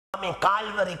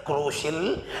Calvary ക്രൂശിൽ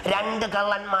 2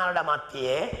 കള്ളന്മാരുടെ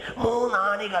മധ്യേ 3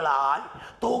 ആണികളാൽ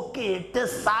തൂക്കിയിട്ട്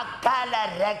സകല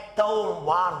രക്തവും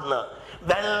വാർന്ന്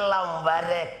വെള്ളം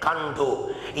വരെ കണ്ടു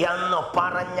എന്ന്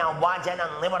പറഞ്ഞ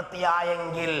വചനം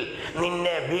നിവർത്തിയായെങ്കിൽ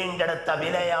നിന്നെ വീണ്ടെടുത്ത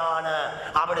വിലയാണ്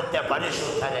അവിടുത്തെ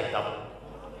പരിശുദ്ധ രക്തം.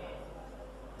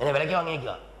 എന്നെ വിലയ്ക്ക്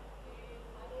വാങ്ങിക്കുക.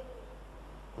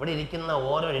 ഇവിടെ ഇരിക്കുന്ന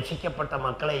ഓരോ രക്ഷിക്കപ്പെട്ട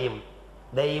മക്കളെയും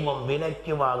ദൈവം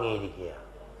വിലയ്ക്ക് വാങ്ങിയിരിക്കുക.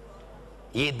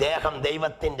 ഈ ദേഹം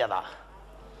ദൈവത്തിൻ്റെതാ.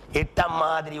 ഇഷ്ടം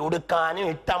മാതിരി ഉടുക്കാനും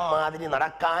ഇഷ്ടം മാതിരി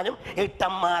നടക്കാനും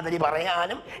ഇഷ്ടം മാതിരി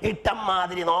പറയാനും ഇഷ്ടം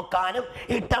മാതിരി നോക്കാനും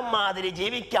ഇഷ്ടം മാതിരി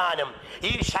ജീവിക്കാനും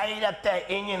ഈ ശരീരത്തെ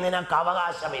ഇനി നിനക്ക്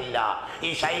അവകാശമില്ല.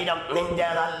 ഈ ശരീരം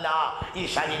നിന്റേതല്ല, ഈ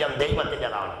ശരീരം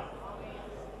ദൈവത്തിൻ്റെതാണ്.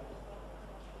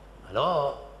 ഹലോ,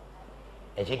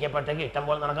 രക്ഷിക്കപ്പെട്ടെങ്കിൽ ഇഷ്ടം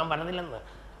പോലെ നടക്കാൻ പറ്റത്തില്ലെന്ന്,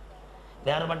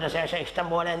 വേർപെട്ട ശേഷം ഇഷ്ടം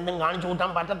പോലെ എന്തും കാണിച്ചു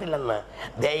കൂട്ടാൻ പറ്റത്തില്ലെന്ന്,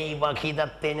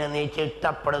 ദൈവഹിതത്തിന് നീ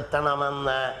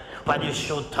ചിട്ടപ്പെടുത്തണമെന്ന്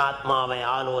പരിശുദ്ധാത്മാവെ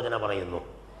ആലോചന പറയുന്നു.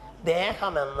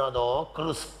 ദേഹമെന്നതോ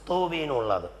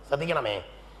ക്രിസ്തുവിനുള്ളത്. ശ്രദ്ധിക്കണമേ,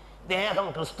 ദേഹം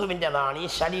ക്രിസ്തുവിൻ്റെതാണ്, ഈ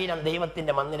ശരീരം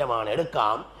ദൈവത്തിൻ്റെ മന്ദിരമാണ്.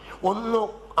 എടുക്കാം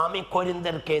 1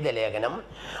 കൊരിന്ത്യർക്കെഴുതിയ ലേഖനം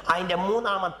അതിൻ്റെ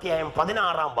 3-ാം അധ്യായം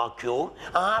 16-ാം വാക്യവും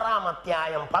 6-ാം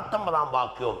അധ്യായം 19-ാം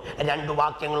വാക്യവും 2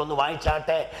 വാക്യങ്ങളൊന്ന്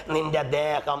വായിച്ചാട്ടെ. നിന്റെ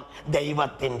ദേഹം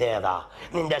ദൈവത്തിൻ്റെതാ,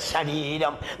 നിന്റെ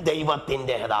ശരീരം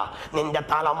ദൈവത്തിൻ്റെതാ, നിന്റെ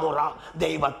തലമുറ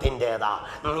ദൈവത്തിൻ്റെതാ,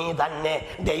 നീ തന്നെ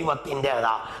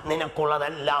ദൈവത്തിൻ്റെതാ,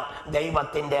 നിനക്കുള്ളതെല്ലാം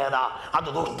ദൈവത്തിൻ്റെതാ. അത്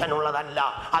ദുഷ്ടനുള്ളതല്ല,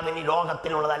 അതിന്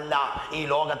ലോകത്തിനുള്ളതല്ല. ഈ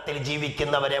ലോകത്തിൽ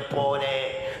ജീവിക്കുന്നവരെ പോലെ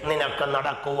നിനക്ക്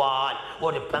നടക്കുവാൻ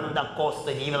ഒരു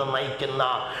പെന്തക്കോസ്ത് ജീവിതം നയിക്കുന്ന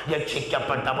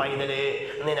രക്ഷിക്കപ്പെട്ട പൈതല്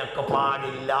നിനക്ക്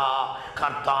പാടില്ല.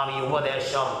 കർത്താവ് ഈ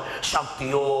ഉപദേശം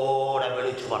ശക്തിയോടെ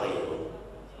വിളിച്ചു പറയുന്നു.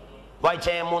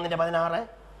 വായിച്ചേ 3:16.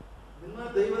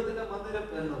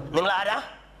 നിങ്ങൾ ആരാ?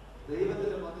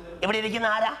 ഇവിടെ ഇരിക്കുന്ന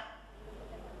ആരാ?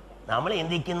 നമ്മൾ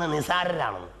ചിന്തിക്കുന്ന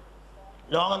നിസാരരാണെന്ന്.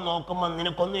 ലോകം നോക്കുമ്പോൾ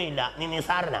നിനക്കൊന്നുമില്ല, നീ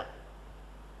നിസാരനാ.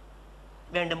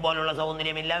 വേണ്ടും പോലുള്ള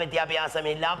സൗന്ദര്യമില്ല,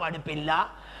 വിദ്യാഭ്യാസമില്ല, പഠിപ്പില്ല,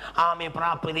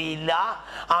 പ്രാപ്തിയില്ല,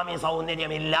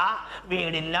 സൗന്ദര്യമില്ല,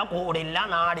 വീടില്ല, കൂടില്ല,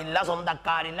 നാടില്ല,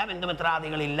 സ്വന്തക്കാരില്ല,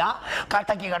 ബന്ധുമിത്രാദികളില്ല,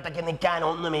 കട്ടയ്ക്ക് നിൽക്കാൻ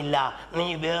ഒന്നുമില്ല. നീ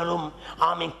വെറും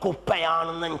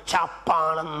കുപ്പയാണെന്നും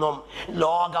ചപ്പാണെന്നും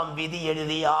ലോകം വിധി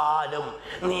എഴുതിയാലും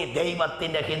നീ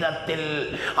ദൈവത്തിന്റെ ഹിതത്തിൽ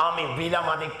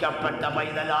വിലമതിക്കപ്പെട്ട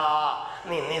പൈതലാ.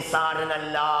 നീ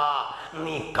നിസ്സാരനല്ല,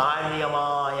 നീ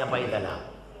കാര്യമായ പൈതല.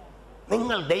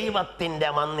 നിങ്ങൾ ദൈവത്തിന്റെ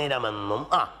മന്ദിരമെന്നും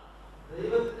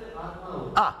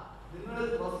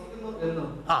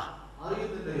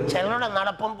ചിലരുടെ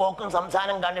നടപ്പും പോക്കും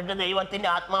സംസാരം കണ്ടിട്ട് ദൈവത്തിന്റെ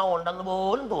ആത്മാവ് ഉണ്ടെന്ന്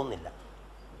പോലും തോന്നില്ല.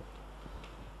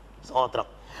 സ്തോത്രം.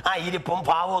 ഇരിപ്പും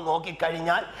ഭാവവും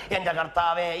നോക്കിക്കഴിഞ്ഞാൽ എൻ്റെ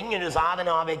കർത്താവെ ഇങ്ങനൊരു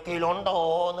സാധനം ആ വ്യക്തിയിലുണ്ടോ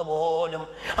എന്ന് പോലും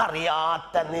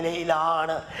അറിയാത്ത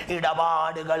നിലയിലാണ്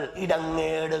ഇടപാടുകൾ,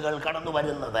 ഇടങ്ങേടുകൾ കടന്നു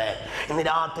വരുന്നത്. ഇന്ന്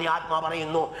രാത്രി ആത്മാ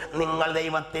പറയുന്നു, നിങ്ങൾ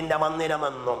ദൈവത്തിൻ്റെ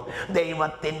മന്ദിരമെന്നും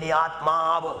ദൈവത്തിൻ്റെ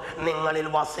ആത്മാവ് നിങ്ങളിൽ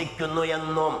വസിക്കുന്നു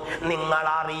എന്നും നിങ്ങൾ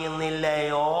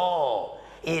അറിയുന്നില്ലയോ?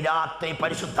 ഈ രാത്രി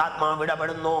പരിശുദ്ധാത്മാവ്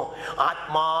ഇടപെടുന്നു.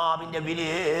 ആത്മാവിൻ്റെ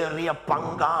വിലയേറിയ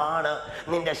പങ്കാണ്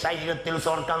നിന്റെ ശരീരത്തിൽ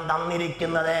സ്വർഗം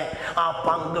തന്നിരിക്കുന്നത്. ആ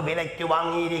പങ്ക് വിലയ്ക്ക്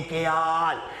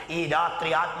വാങ്ങിയിരിക്കയാൽ ഈ രാത്രി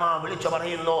ആത്മാവ് വിളിച്ചു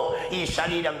പറയുന്നു, ഈ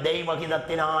ശരീരം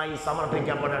ദൈവഹിതത്തിനായി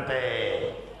സമർപ്പിക്കപ്പെടട്ടെ.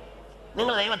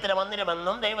 നിങ്ങൾ ദൈവത്തിന്റെ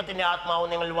മന്ദിരമെന്നും ദൈവത്തിന്റെ ആത്മാവ്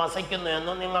നിങ്ങൾ വസിക്കുന്നു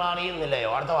എന്നും നിങ്ങൾ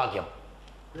അറിയുന്നില്ലയോ? അടുത്ത വാക്യം.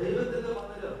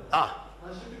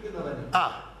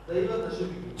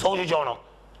 സൂക്ഷിച്ചോണം.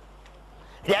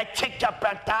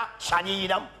 രക്ഷിക്കപ്പെട്ട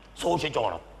ശരീരം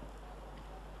സൂക്ഷിച്ചോണം.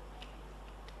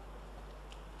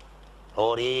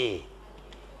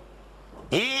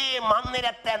 ഈ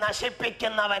മന്ദിരത്തെ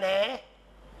നശിപ്പിക്കുന്നവനെ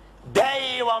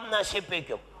ദൈവം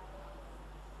നശിപ്പിക്കും.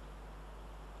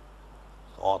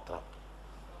 സ്തോത്രം.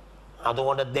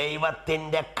 അതുകൊണ്ട്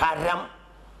ദൈവത്തിന്റെ കരം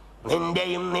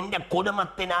നിന്റെയും നിന്റെ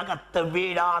കുടുംബത്തിനകത്ത്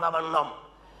വീഴാതെ വണ്ണം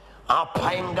ആ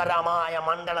ഭയങ്കരമായ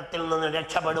മണ്ഡലത്തിൽ നിന്ന്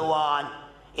രക്ഷപ്പെടുവാൻ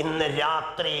ഇന്ന്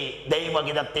രാത്രി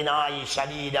ദൈവഹിതത്തിനായി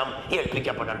ശരീരം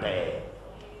ഏൽപ്പിക്കപ്പെടട്ടെ.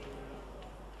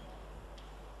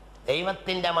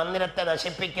 ദൈവത്തിന്റെ മന്ദിരത്തെ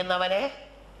നശിപ്പിക്കുന്നവനെ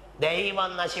ദൈവം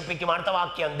നശിപ്പിക്കും. അടുത്ത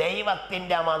വാക്യം,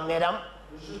 ദൈവത്തിന്റെ മന്ദിരം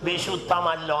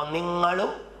വിശുദ്ധമല്ലോ,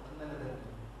 നിങ്ങളും.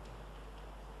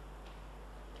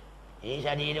 ഈ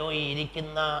ശരീരവും ഈ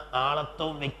ഇരിക്കുന്ന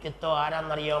ആളത്വവും വ്യക്തിത്വവും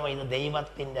ആരാന്നറിയാമോ? ഇത്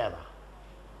ദൈവത്തിൻ്റെതാ.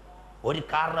 ഒരു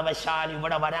കാരണവശാലും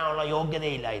ഇവിടെ വരാനുള്ള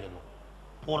യോഗ്യതയില്ലായിരുന്നു.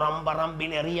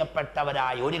 പുറംപറമ്പിൽ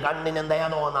എറിയപ്പെട്ടവരായി, ഒരു കണ്ണിന് ദയ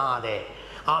തോന്നാതെ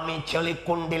ആമി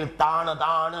ചെളിക്കുണ്ടിൽ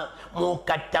താണ്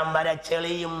മൂക്കറ്റം വരെ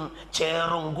ചെളിയും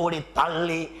ചേറും കൂടി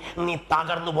തള്ളി നീ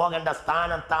തകർന്നു പോകേണ്ട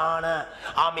സ്ഥാനത്താണ്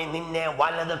ആമി നിന്നെ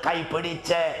വലത് കൈ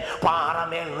പിടിച്ച്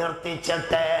പാറമേൽ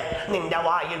നിർത്തിച്ചിട്ട് നിന്റെ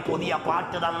വായിൽ പുതിയ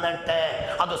പാട്ട് തന്നിട്ട്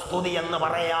അത് സ്തുതി എന്ന്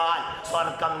പറയാൻ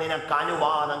സ്വർഗം നിനക്ക്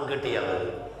അനുവാദം കിട്ടിയത്.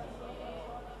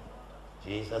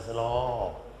 Jesus law.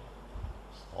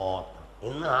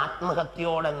 ഇന്ന്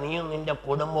ആത്മഹത്യയോടെ നീയും നിന്റെ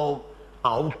കുടുംബവും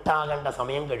ഔട്ടാകേണ്ട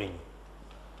സമയം കഴിഞ്ഞു.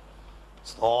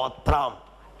 സ്തോത്രം.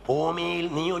 ഭൂമിയിൽ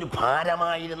നീ ഒരു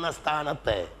ഭാരമായിരുന്ന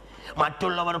സ്ഥാനത്ത്,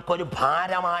 മറ്റുള്ളവർക്കൊരു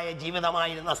ഭാരമായ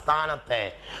ജീവിതമായിരുന്ന സ്ഥാനത്ത്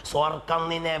സ്വർഗം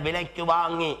നിന്നെ വിലയ്ക്ക്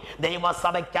വാങ്ങി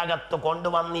ദൈവസഭയ്ക്കകത്ത്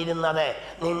കൊണ്ടുവന്നിരുന്നത്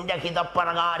നിന്റെ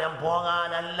ഹിതപ്രകാരം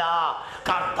പോകാനല്ല,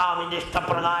 കർത്താവിന്റെ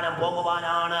ഇഷ്ടപ്രകാരം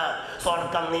പോകുവാനാണ്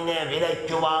സ്വർഗം നിന്നെ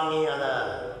വിലയ്ക്ക് വാങ്ങിയത്.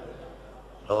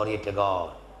 Glory to God.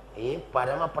 ഈ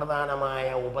പരമപ്രധാനമായ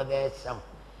ഉപദേശം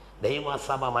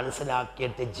ദൈവസഭ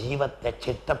മനസ്സിലാക്കിയിട്ട് ജീവിതത്തെ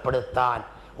ചിട്ടപ്പെടുത്താൻ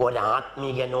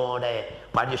ഒരാത്മീകനോട്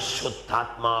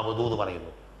പരിശുദ്ധാത്മാവ് ദൂത്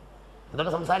പറയുന്നു.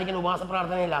 ഇതൊക്കെ സംസാരിക്കുന്ന ഉപവാസ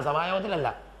പ്രാർത്ഥനയില്ല, സഭായോഗത്തിലല്ല.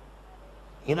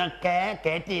 ഇതൊക്കെ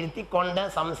കേട്ടിരുത്തിക്കൊണ്ട്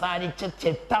സംസാരിച്ച്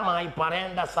ചിട്ടമായി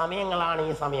പറയേണ്ട സമയങ്ങളാണ്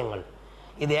ഈ സമയങ്ങൾ.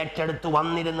 ഇത് ഏറ്റെടുത്ത്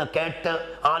വന്നിരുന്ന് കേട്ട്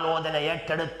ആലോചന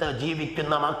ഏറ്റെടുത്ത്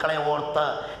ജീവിക്കുന്ന മക്കളെ ഓർത്ത്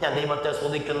ഞാൻ ദൈവത്തെ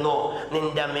സ്തുതിക്കുന്നു.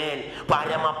 നിന്റെ മേൽ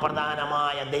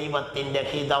പരമപ്രധാനമായ ദൈവത്തിന്റെ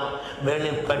ഹിതം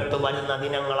വെളിപ്പെട്ടു വരുന്ന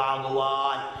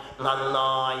ദിനങ്ങളാകുവാൻ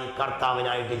നന്നായി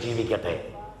കർത്താവിനായിട്ട് ജീവിക്കട്ടെ.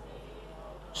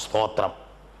 സ്തോത്രം.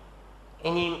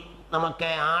 ഇനി നമുക്ക്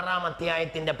 6-ാം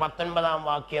അധ്യായത്തിന്റെ 19-ാം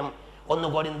വാക്യം, 1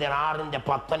 കൊരിന്ത്യർ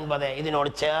 6:19, ഇതിനോട്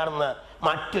ചേർന്ന്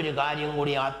മറ്റൊരു കാര്യം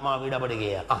കൂടി ആത്മാവ്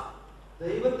ഇടപെടുകയാണ്.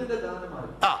 ദൈവത്തിന്റെ ദാനമായി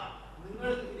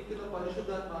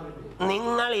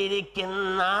നിങ്ങൾ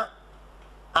ഇരിക്കുന്ന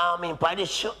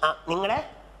നിങ്ങളെ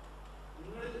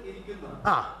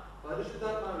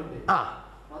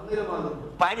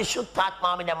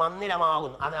പരിശുദ്ധാത്മാവിന്റെ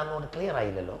മന്ദിരമാകുന്നു. അത് അന്നോട് ക്ലിയർ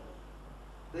ആയില്ലല്ലോ.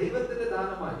 ദൈവത്തിന്റെ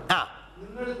ദാനമായി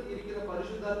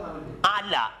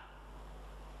അല്ല,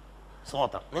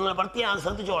 സ്തോത്രം. നിങ്ങൾ പ്രത്യേകം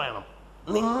ശ്രദ്ധിച്ചോളണം.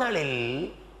 നിങ്ങളിൽ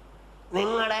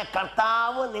നിങ്ങളുടെ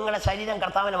കർത്താവ്, നിങ്ങളുടെ ശരീരം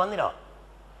കർത്താവിന്റെ മന്ദിരം.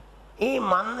 ഈ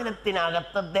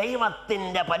മന്ദിരത്തിനകത്ത്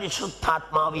ദൈവത്തിന്റെ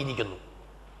പരിശുദ്ധാത്മാവ് ഇരിക്കുന്നു.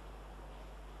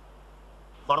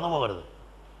 മറന്നു പോകരുത്.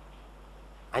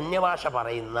 അന്യഭാഷ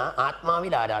പറയുന്ന,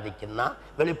 ആത്മാവിൽ ആരാധിക്കുന്ന,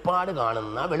 വെളിപ്പാട്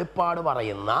കാണുന്ന, വെളിപ്പാട്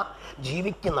പറയുന്ന,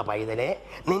 ജീവിക്കുന്ന പൈതലെ,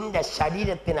 നിന്റെ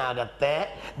ശരീരത്തിനകത്ത്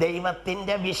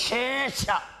ദൈവത്തിന്റെ വിശേഷ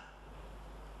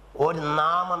ഒരു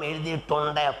നാമം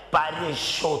എഴുതിയിട്ടുണ്ട്,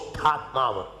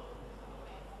 പരിശുദ്ധാത്മാവ്.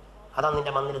 അതാണ്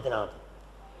നിന്റെ മന്ദിരത്തിനകത്ത്.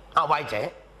 വായിച്ചേ.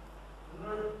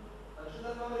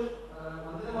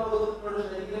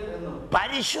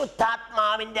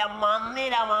 പരിശുദ്ധാത്മാവിന്റെ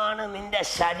മന്ദിരമാണ് നിന്റെ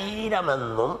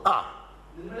ശരീരമെന്നും.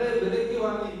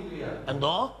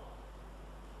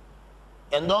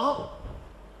 എന്തോ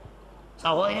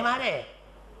സഹോദരിമാരെ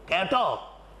കേട്ടോ,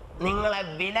 നിങ്ങളെ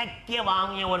വിലയ്ക്ക്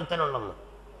വാങ്ങിയ ഒരുത്തനുണ്ടെന്ന്.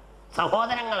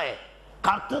 സഹോദരങ്ങളെ,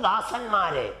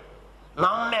 കർത്തൃദാസന്മാരെ,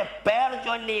 നമ്മെ പേർ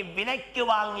ചൊല്ലി വിലയ്ക്ക്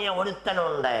വാങ്ങിയ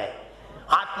ഒരുത്തനുണ്ട്.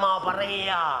 ആത്മാവ്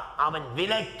പറയുക, അവൻ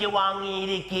വിലയ്ക്ക്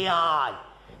വാങ്ങിയിരിക്കാൻ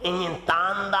ഇനി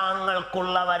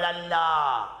താന്താങ്ങൾക്കുള്ളവരല്ല,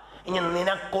 ഇനി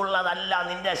നിനക്കുള്ളതല്ല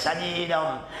നിന്റെ ശരീരം.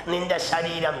 നിന്റെ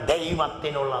ശരീരം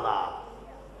ദൈവത്തിനുള്ളതാ.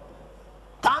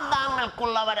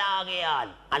 താന്താങ്ങൾക്കുള്ളവരാകയാൽ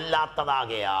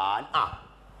അല്ലാത്തതാകയാൽ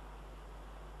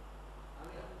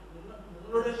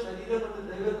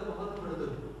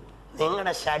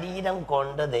നിങ്ങളുടെ ശരീരം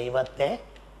കൊണ്ട് ദൈവത്തെ,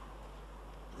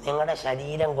 നിങ്ങളുടെ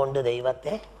ശരീരം കൊണ്ട്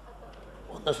ദൈവത്തെ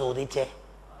ഒന്ന് സ്തുതിച്ചേ.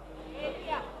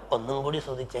 ഒന്നും കൂടി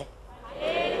സ്തുതിച്ചേ.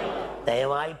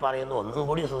 ദയവായി പറയുന്നു, ഒന്നും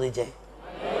കൂടി സ്തുതിച്ചേ.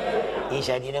 ഈ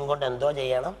ശരീരം കൊണ്ട് എന്തോ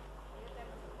ചെയ്യണം?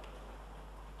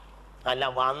 അല്ല,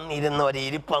 വന്നിരുന്ന് ഒരു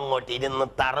ഇരിപ്പങ്ങോട്ട് ഇരുന്ന്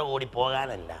തറ കൂടി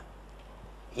പോകാനല്ല.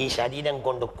 ഈ ശരീരം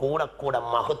കൊണ്ട് കൂടെ കൂടെ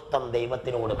മഹത്വം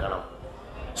ദൈവത്തിന് കൊടുക്കണം.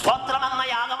 സ്തോത്രമെന്ന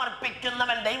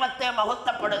യാഗമർപ്പിക്കുന്നവൻ ദൈവത്തെ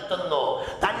മഹത്വപ്പെടുത്തുന്നു.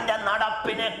 തന്റെ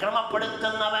നടപ്പിനെ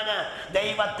ക്രമപ്പെടുത്തുന്നവന്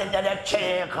ദൈവത്തിന്റെ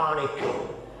രക്ഷയെ കാണിക്കും.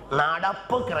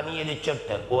 നടപ്പ്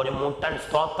ക്രമീകരിച്ചിട്ട് ഒരു മുട്ടൻ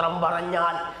സ്തോത്രം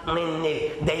പറഞ്ഞാൽ നിന്നിൽ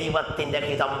ദൈവത്തിന്റെ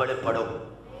ഹിതം വെളിപ്പെടും.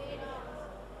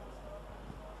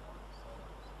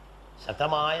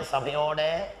 ശക്തമായ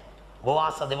സഭയോടെ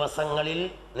ഉപവാസ ദിവസങ്ങളിൽ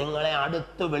നിങ്ങളെ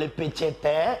അടുത്ത്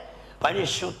വിളിപ്പിച്ചിട്ട്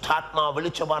പരിശുദ്ധാത്മാ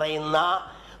വിളിച്ചു പറയുന്ന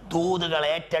ദൂതുകൾ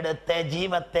ഏറ്റെടുത്ത്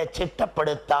ജീവിതത്തെ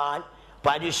ചിട്ടപ്പെടുത്താൻ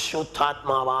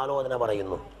പരിശുദ്ധാത്മാവ് ആലോചന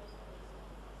പറയുന്നു.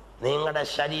 നിങ്ങളുടെ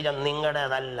ശരീരം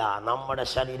നിങ്ങളുടേതല്ല, നമ്മുടെ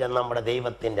ശരീരം നമ്മുടെ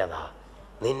ദൈവത്തിൻ്റെതാ.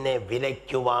 നിന്നെ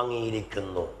വിലയ്ക്ക്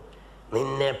വാങ്ങിയിരിക്കുന്നു.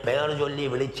 നിന്നെ പേർ ചൊല്ലി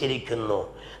വിളിച്ചിരിക്കുന്നു.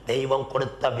 ദൈവം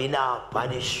കൊടുത്ത വില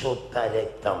പരിശുദ്ധ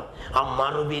രക്തം, ആ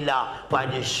മറുവില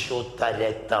പരിശുദ്ധ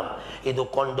രക്തം. ഇത്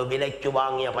കൊണ്ട് വിലയ്ക്ക്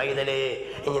വാങ്ങിയ പൈതലേ,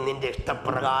 ഇനി നിന്റെ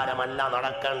ഇഷ്ടപ്രകാരമല്ല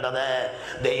നടക്കേണ്ടത്.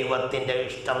 ദൈവത്തിൻ്റെ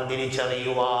ഇഷ്ടം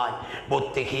തിരിച്ചറിയുവാൻ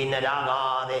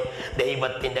ബുദ്ധിഹീനരാകാതെ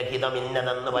ദൈവത്തിൻ്റെ ഹിതം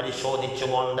ഇന്നതെന്ന്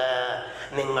പരിശോധിച്ചുകൊണ്ട്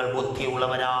നിങ്ങൾ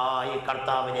ബുദ്ധിയുള്ളവരായി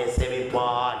കർത്താവിനെ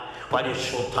സേവിപ്പാൻ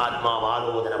പരിശുദ്ധാത്മാവ്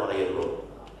ആലോചന പറയുന്നു.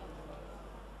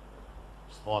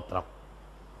 സ്തോത്രം.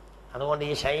 അതുകൊണ്ട്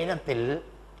ഈ ശൈലത്തിൽ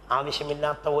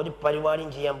ആവശ്യമില്ലാത്ത ഒരു പരിപാടിയും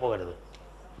ചെയ്യാൻ പോകരുത്.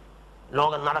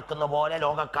 ലോകം നടക്കുന്ന പോലെ,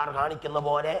 ലോകക്കാർ കാണിക്കുന്ന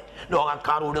പോലെ,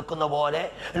 ലോകക്കാർ ഉടുക്കുന്ന പോലെ,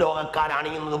 ലോകക്കാർ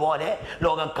അണിയുന്നത് പോലെ,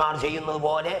 ലോകക്കാർ ചെയ്യുന്നത്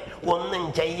പോലെ ഒന്നും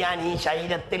ചെയ്യാൻ ഈ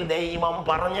ശൈലത്തിൽ ദൈവം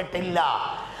പറഞ്ഞിട്ടില്ല.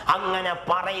 അങ്ങനെ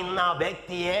പറയുന്ന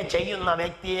വ്യക്തിയെ, ചെയ്യുന്ന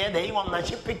വ്യക്തിയെ ദൈവം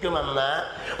നശിപ്പിക്കുമെന്ന്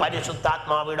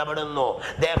പരിശുദ്ധാത്മാവ് ഇടപെടുന്നു.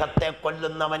 ദേഹത്തെ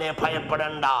കൊല്ലുന്നവനെ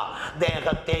ഭയപ്പെടണ്ട,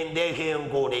 ദേഹത്തെയും ദേഹിയും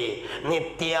കൂടി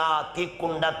നിത്യ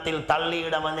തീക്കുണ്ടത്തിൽ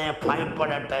തള്ളിയിടവനെ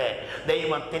ഭയപ്പെടട്ടെ.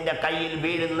 ദൈവത്തിന്റെ കയ്യിൽ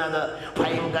വീഴുന്നത്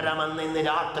ഭയങ്കരമെന്ന് ഇന്ന്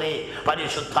രാത്രി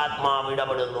പരിശുദ്ധാത്മാവ്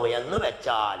ഇടപെടുന്നു. എന്ന്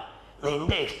വെച്ചാൽ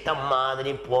നിന്റെ ഇഷ്ടം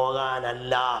മാതിരി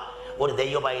പോകാനല്ല ഒരു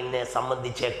ദൈവപൈനെ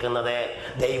സംബന്ധിച്ചേക്കുന്നത്,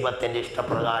 ദൈവത്തിൻ്റെ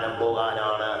ഇഷ്ടപ്രകാരം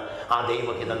പോകാനാണ്. ആ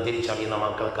ദൈവഹിതം തിരിച്ചറിയുന്ന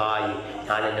മക്കൾക്കായി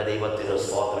ഞാൻ എൻ്റെ ദൈവത്തിന്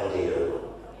സ്തോത്രം ചെയ്യുന്നു.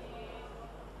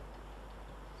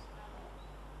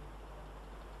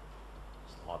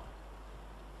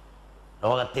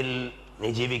 ലോകത്തിൽ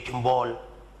നീ ജീവിക്കുമ്പോൾ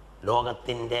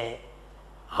ലോകത്തിൻ്റെ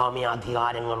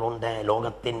അധികാരങ്ങളുണ്ട്,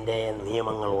 ലോകത്തിൻ്റെ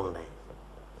നിയമങ്ങളുണ്ട്.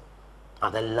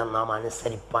 അതെല്ലാം നാം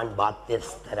അനുസരിപ്പാൻ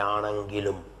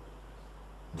ബാധ്യസ്ഥരാണെങ്കിലും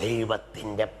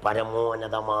ദൈവത്തിൻ്റെ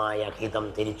പരമോന്നതമായ ഹിതം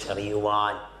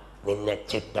തിരിച്ചറിയുവാൻ നിന്നെ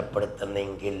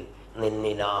ചിട്ടപ്പെടുത്തുന്നെങ്കിൽ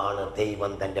നിന്നിലാണ്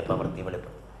ദൈവം തൻ്റെ പ്രവൃത്തി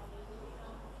വെളിപ്പെടുത്തുന്നത്.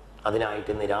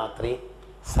 അതിനായിട്ട് ഇന്ന് രാത്രി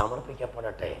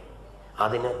സമർപ്പിക്കപ്പെടട്ടെ.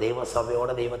 അതിന്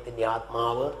ദൈവസഭയോടെ ദൈവത്തിൻ്റെ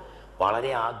ആത്മാവ്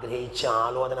വളരെ ആഗ്രഹിച്ച്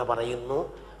ആലോചന പറയുന്നു.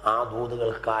 ആ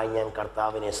ദൂതുകൾക്കായി ഞാൻ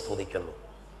കർത്താവിനെ സ്തുതിക്കുന്നു.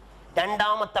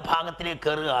 രണ്ടാമത്തെ ഭാഗത്തിലേക്ക്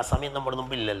കയറുക. സമയം നമ്മുടെ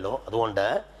മുമ്പില്ലല്ലോ. അതുകൊണ്ട്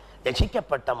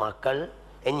രക്ഷിക്കപ്പെട്ട മക്കൾ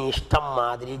ഇനി ഇഷ്ടം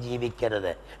മാതിരി ജീവിക്കരുത്,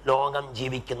 ലോകം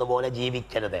ജീവിക്കുന്ന പോലെ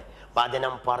ജീവിക്കരുത്.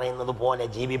 വചനം പറയുന്നത് പോലെ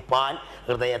ജീവിപ്പാൻ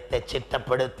ഹൃദയത്തെ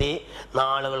ചിട്ടപ്പെടുത്തി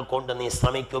നാളുകൾ കൊണ്ട് നീ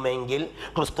ശ്രമിക്കുമെങ്കിൽ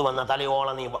ക്രിസ്തു എന്ന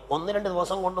തലയോളം നീ 1-2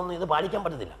 ദിവസം കൊണ്ടൊന്നും ഇത് പാലിക്കാൻ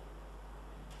പറ്റത്തില്ല.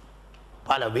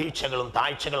 പല വീഴ്ചകളും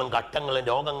താഴ്ചകളും ഘട്ടങ്ങളും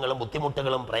രോഗങ്ങളും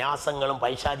ബുദ്ധിമുട്ടുകളും പ്രയാസങ്ങളും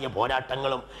പൈശാചിക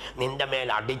പോരാട്ടങ്ങളും നിന്റെ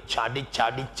മേൽ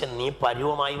അടിച്ചടിച്ചടിച്ച് നീ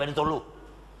പരുവമായി വരത്തുള്ളൂ.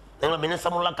 നിങ്ങൾ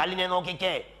മിനുസമുള്ള കല്ലിനെ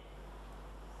നോക്കിക്കേ.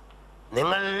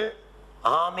 നിങ്ങൾ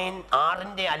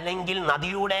ആറിന്റെ അല്ലെങ്കിൽ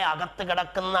നദിയുടെ അകത്ത്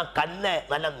കിടക്കുന്ന കല്ല്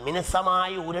നല്ല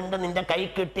മിനുസമായി ഉരുണ്ട് നിന്റെ കൈ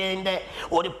കിട്ടിയതിൻ്റെ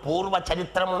ഒരു പൂർവ്വ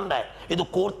ചരിത്രമുണ്ട്. ഇത്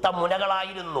കൂർത്ത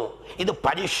മുനകളായിരുന്നു, ഇത്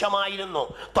പരുഷമായിരുന്നു,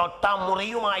 തൊട്ട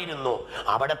മുറിയുമായിരുന്നു.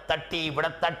 അവിടെ തട്ടി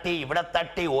ഇവിടെ തട്ടി ഇവിടെ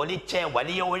തട്ടി ഒലിച്ച്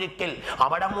വലിയ ഒഴുക്കിൽ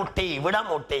അവിടെ മുട്ടി ഇവിടെ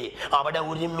മുട്ടി, അവിടെ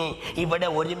ഒരുമി ഇവിടെ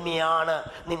ഒരുമിയാണ്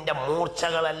നിന്റെ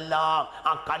മൂർച്ചകളെല്ലാം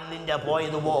ആ കല്ലിൻ്റെ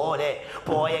പോയതുപോലെ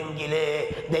പോയെങ്കിലേ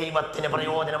ദൈവത്തിന്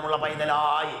പ്രയോജനമുള്ള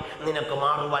പൈതലായി നിനക്ക്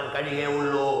മാറുവാൻ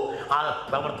കഴിയുള്ളൂ. ആ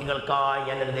പ്രവൃത്തികൾക്കായി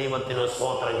ഞാൻ ദൈവത്തിന്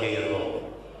സ്തോത്രം ചെയ്യുന്നു.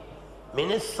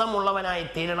 മിനുസമുള്ളവനായി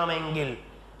തീരണമെങ്കിൽ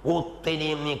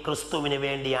ഒത്തിരിയും നീ ക്രിസ്തുവിന്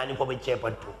വേണ്ടി അനുഭവിച്ചേ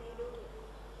പറ്റൂ.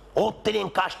 ഒത്തിരിയും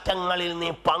കഷ്ടങ്ങളിൽ നീ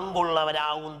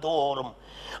പങ്കുള്ളവരാകും തോറും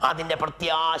അതിൻ്റെ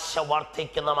പ്രത്യാശ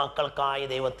വർദ്ധിക്കുന്ന മക്കൾക്കായി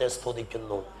ദൈവത്തെ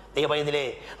സ്തുതിക്കുന്നു. ദൈവം ഇതിലെ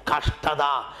കഷ്ടത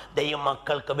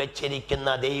ദൈവമക്കൾക്ക് വെച്ചിരിക്കുന്ന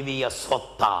ദൈവീയ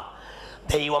സ്വത്ത.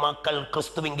 ദൈവമക്കൾ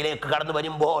ക്രിസ്തുവിലേക്ക് കടന്നു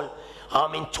വരുമ്പോൾ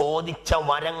ചോദിച്ച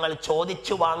വരങ്ങൾ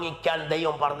ചോദിച്ചു വാങ്ങിക്കാൻ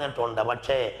ദൈവം പറഞ്ഞിട്ടുണ്ട്.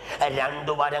 പക്ഷേ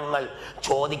 2 വരങ്ങൾ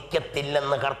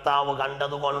ചോദിക്കത്തില്ലെന്ന് കർത്താവ്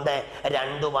കണ്ടതുകൊണ്ട്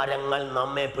 2 വരങ്ങൾ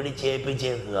നമ്മെ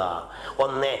പിടിച്ചേൽപ്പിച്ചേക്കുക.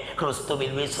 ഒന്ന്,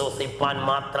 ക്രിസ്തുവിൽ വിശ്വസിപ്പാൻ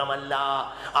മാത്രമല്ല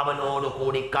അവനോട്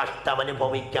കൂടി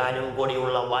കഷ്ടമനുഭവിക്കാനും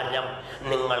കൂടിയുള്ള വരം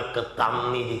നിങ്ങൾക്ക്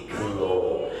തന്നിരിക്കുന്നു.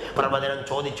 പ്രവചനം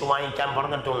ചോദിച്ചു വാങ്ങിക്കാൻ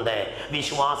പറഞ്ഞിട്ടുണ്ട്,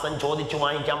 വിശ്വാസം ചോദിച്ചു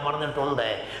വാങ്ങിക്കാൻ പറഞ്ഞിട്ടുണ്ട്,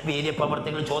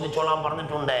 വീര്യപ്രവൃത്തികൾ ചോദിച്ചോളാൻ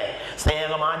പറഞ്ഞിട്ടുണ്ട്,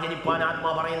 സ്നേഹം ആചരിപ്പാൻ ആത്മാ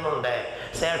പറയുന്നുണ്ട്,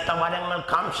 ശ്രേഷ്ഠ വരങ്ങൾ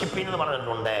കാംക്ഷിപ്പിൻ എന്ന്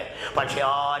പറഞ്ഞിട്ടുണ്ട്. പക്ഷെ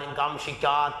ആരും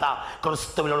കാംക്ഷിക്കാത്ത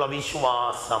ക്രിസ്തുവിലുള്ള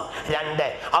വിശ്വാസം. 2,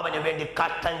 അവന് വേണ്ടി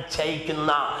കഷ്ടം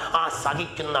ചെയ്യിക്കുന്ന ആ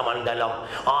സഹിക്കുന്ന മണ്ഡലം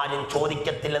ആരും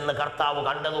ചോദിക്കത്തില്ലെന്ന് കർത്താവ്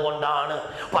കണ്ടതുകൊണ്ടാണ്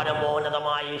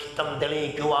പരമോന്നതമായ ഇഷ്ടം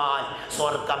തെളിയിക്കുവാൻ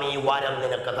സ്വർഗം ഈ വരം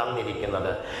നിനക്ക്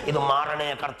തന്നിരിക്കുന്നത്. ഇത് മാറണേ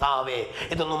കർത്താവേ,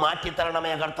 ഇതൊന്ന്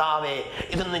മാറ്റിത്തരണമേ കർത്താവേ,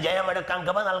 ഇതൊന്ന് ജയമെടുക്കാൻ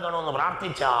കൃപ നൽകണമെന്ന്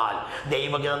പ്രാർത്ഥിച്ചാൽ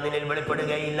ദൈവഗീതം നിന്നിൽ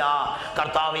വെളിപ്പെടുകയില്ല.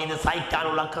 കർത്താവേ, ഇത്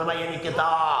സഹിക്കാനുള്ള കൃപ എനിക്ക്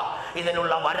താ,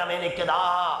 ഇതിനുള്ള വരം എനിക്ക് താ,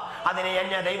 അതിനെ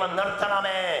എന്നെ ദൈവം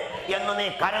നിർത്തണമേ എന്ന് നീ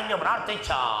കരഞ്ഞു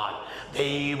പ്രാർത്ഥിച്ചാൽ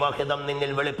ദൈവഹിതം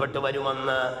നിന്നിൽ വെളിപ്പെട്ടു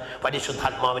വരുമെന്ന്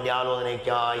പരിശുദ്ധാത്മാവിൻ്റെ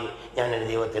ആലോചനയ്ക്കായി ഞാൻ എൻ്റെ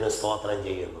ദൈവത്തിന് സ്തോത്രം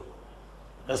ചെയ്യുന്നു.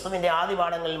 ക്രിസ്തുവിൻ്റെ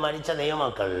ആദിപാഠങ്ങളിൽ മരിച്ച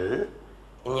ദൈവമക്കൾ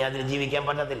ഇനി അതിൽ ജീവിക്കാൻ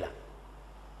പറ്റത്തില്ല.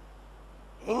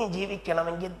 ഇനി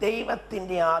ജീവിക്കണമെങ്കിൽ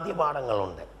ദൈവത്തിൻ്റെ ആദ്യ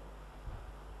പാഠങ്ങളുണ്ട്.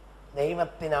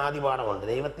 ദൈവത്തിന് ആദ്യ പാഠമുണ്ട്,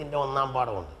 ദൈവത്തിൻ്റെ ഒന്നാം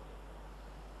പാഠമുണ്ട്.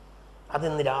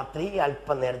 അതിന്ന് രാത്രി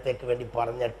അല്പം നേരത്തേക്ക് വേണ്ടി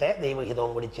പറഞ്ഞിട്ട്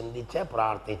ദൈവഹിതവും കൂടി ചിന്തിച്ച്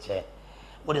പ്രാർത്ഥിച്ച്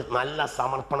ഒരു നല്ല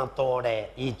സമർപ്പണത്തോടെ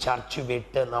ഈ ചർച്ച്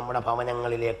വിട്ട് നമ്മുടെ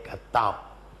ഭവനങ്ങളിലേക്ക് എത്താം.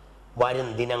 വരും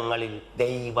ദിനങ്ങളിൽ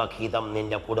ദൈവഹിതം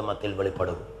നിന്റെ കുടുംബത്തിൽ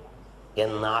വെളിപ്പെടും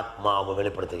എന്ന് ആത്മാവ്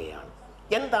വെളിപ്പെടുത്തുകയാണ്.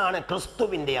 എന്താണ്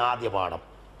ക്രിസ്തുവിൻ്റെ ആദ്യ പാഠം?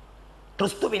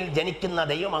 ക്രിസ്തുവിൽ ജനിക്കുന്ന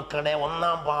ദൈവമക്കളുടെ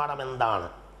ഒന്നാം പാഠം എന്താണ്?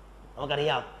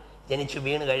 നമുക്കറിയാം, ജനിച്ചു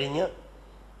വീണ് കഴിഞ്ഞ്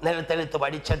നിലത്തെഴുത്ത്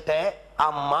പഠിച്ചിട്ട്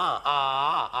അമ്മ ആ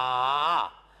ആ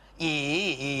ഈ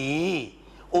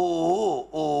ഊ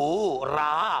ഊ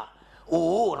റാ ഊ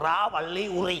റാ വള്ളി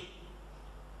ഉറി.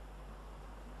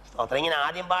 സ്തോത്രം. ഇങ്ങനെ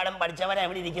ആദ്യം പാഠം പഠിച്ചവരെ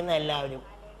എവിടെ ഇരിക്കുന്ന എല്ലാവരും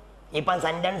ഇപ്പം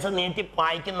സെന്റൻസ് നീട്ടി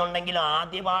വായിക്കുന്നുണ്ടെങ്കിലും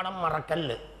ആദ്യ പാഠം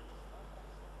മറക്കല്ല്.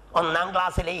 ഒന്നാം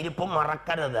ക്ലാസ്സിലെ ഇരിപ്പും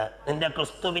മറക്കരുത്. നിന്റെ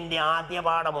ക്രിസ്തുവിൻ്റെ ആദ്യ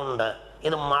പാഠമുണ്ട്,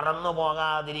 ഇത് മറന്നു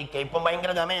പോകാതിരിക്കുക. ഇപ്പം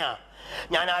ഭയങ്കര ഗമയാ.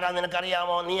 ഞാൻ ആരാന്ന്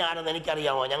നിനക്കറിയാമോ, നീ ആരെന്ന്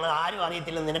എനിക്കറിയാമോ, ഞങ്ങൾ ആരും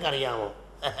അറിയത്തില്ലെന്ന് നിനക്കറിയാമോ.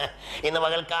 ഇന്ന്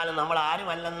പകൽക്കാലം നമ്മൾ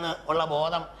ആരുമല്ലെന്ന് ഉള്ള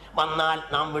ബോധം വന്നാൽ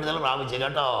നാം വിടുതൽ പ്രാപിച്ചു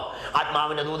കേട്ടോ.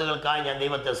 ആത്മാവിൻ്റെ ദൂതുകൾക്കായി ഞാൻ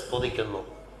ദൈവത്തെ സ്തുതിക്കുന്നു.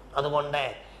 അതുകൊണ്ട്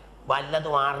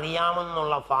വല്ലതും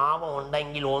അറിയാമെന്നുള്ള ഭാവം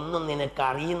ഉണ്ടെങ്കിൽ ഒന്നും നിനക്ക്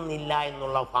അറിയുന്നില്ല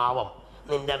എന്നുള്ള ഭാവം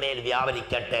നിന്റെ മേൽ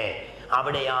വ്യാപരിക്കട്ടെ.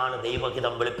 അവിടെയാണ്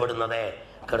ദൈവഹിതം വെളിപ്പെടുന്നത്.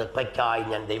 കൃപയ്ക്കായി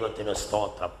ഞാൻ ദൈവത്തിന്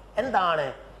സ്തോത്രം. എന്താണ്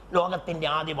ലോകത്തിൻ്റെ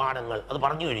ആദ്യ പാഠങ്ങൾ? അത്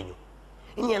പറഞ്ഞു കഴിഞ്ഞു.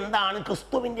 ഇനി എന്താണ്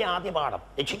ക്രിസ്തുവിൻ്റെ ആദ്യ പാഠം?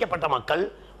 രക്ഷിക്കപ്പെട്ട മക്കൾ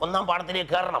ഒന്നാം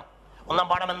പാഠത്തിലേക്ക് കയറണം. ഒന്നാം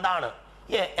പാഠം എന്താണ്?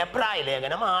 എബ്രായ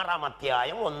ലേഖനം 6-ാം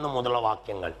അധ്യായം 1 മുതലുള്ള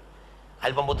വാക്യങ്ങൾ.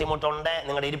 അല്പം ബുദ്ധിമുട്ടുണ്ട്,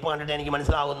 നിങ്ങളുടെ ഇരിപ്പ് കണ്ടിട്ട് എനിക്ക്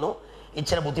മനസ്സിലാകുന്നു.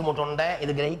 ഇച്ചിരി ബുദ്ധിമുട്ടുണ്ട്,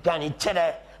 ഇത് ഗ്രഹിക്കാൻ ഇച്ചിരി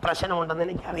പ്രശ്നമുണ്ടെന്ന്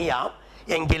എനിക്കറിയാം.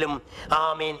 എങ്കിലും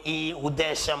ആമേൻ, ഈ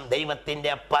ഉദ്ദേശം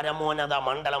ദൈവത്തിൻ്റെ പരമോന്നത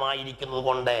മണ്ഡലമായിരിക്കുന്നത്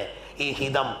കൊണ്ട് ഈ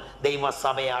ഹിതം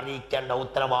ദൈവസഭയെ അറിയിക്കേണ്ട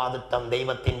ഉത്തരവാദിത്വം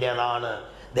ദൈവത്തിൻ്റെതാണ്.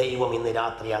 ദൈവം ഇന്ന്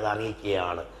രാത്രി അത്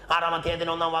അറിയിക്കുകയാണ്. 6-ാം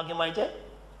അധ്യായത്തിന് 1-ാം വാക്യം വായിച്ച്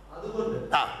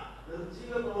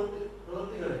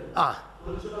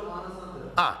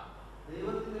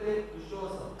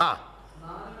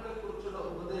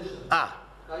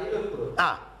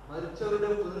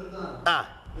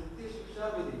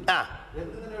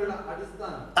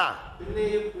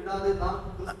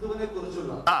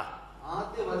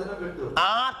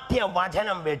ആദ്യ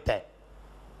വചനം വിട്ട്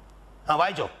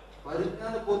വായിച്ചോ.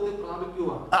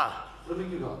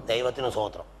 ദൈവത്തിന്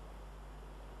സ്തോത്രം.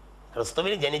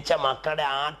 ക്രിസ്തുവിൽ ജനിച്ച മക്കളുടെ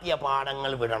ആദ്യ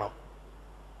പാഠങ്ങൾ വിടണം.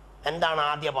 എന്താണ്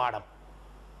ആദ്യ പാഠം?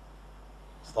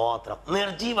 സ്തോത്രം.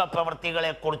 നിർജീവ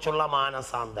പ്രവൃത്തികളെ കുറിച്ചുള്ള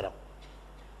മാനസാന്തരം,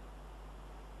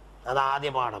 അതാദ്യ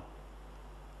പാഠം.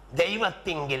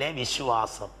 ദൈവത്തിങ്കിലെ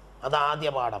വിശ്വാസം, അതാദ്യ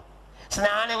പാഠം.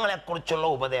 സ്നാനങ്ങളെക്കുറിച്ചുള്ള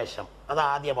ഉപദേശം,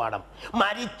 അതാദ്യ പാഠം.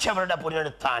 മരിച്ചവരുടെ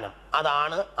പുനരുത്ഥാനം,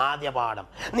 അതാണ് ആദ്യ പാഠം.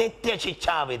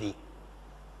 നിത്യശിക്ഷാവിധി,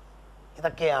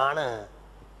 ഇതൊക്കെയാണ്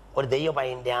ഒരു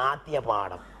ദൈവപൈൻ്റെ ആദ്യ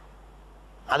പാഠം.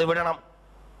 അത് വിടണം.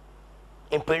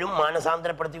 എപ്പോഴും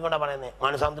മാനസാന്തരപ്പെടുത്തിക്കൊണ്ടാണ് പറയുന്നത്.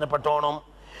 മാനസാന്തരപ്പെട്ടോണം,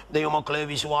 ദൈവമക്കളെ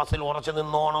വിശ്വാസത്തിൽ ഉറച്ചു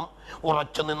നിന്നോണം,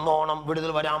 ഉറച്ചു നിന്നോണം.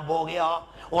 വിടുതൽ വരാൻ പോകുക,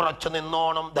 ഉറച്ചു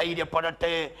നിന്നോണം.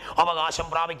 ധൈര്യപ്പെടട്ടെ, അവകാശം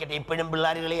പ്രാപിക്കട്ടെ. ഇപ്പോഴും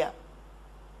പിള്ളേർ കളിയാ.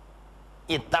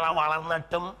 ഇത്ര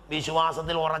വളർന്നിട്ടും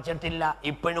വിശ്വാസത്തിൽ ഉറച്ചിട്ടില്ല.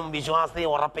 ഇപ്പോഴും വിശ്വാസത്തെ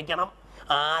ഉറപ്പിക്കണം.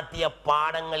 ആദ്യ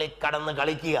പാഠങ്ങളിൽ കടന്ന്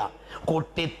കളിക്കുക.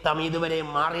 കുട്ടിത്തം ഇതുവരെ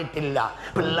മാറിയിട്ടില്ല,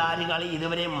 പിള്ളേർ കളി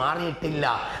ഇതുവരെ മാറിയിട്ടില്ല.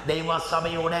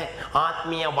 ദൈവസഭയുടെ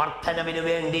ആത്മീയ വർധനവിന്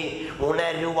വേണ്ടി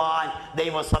ഉണരുവാൻ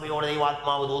ദൈവസഭയോട്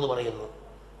ദൈവാത്മാവ് ദൂത് പറയുന്നു.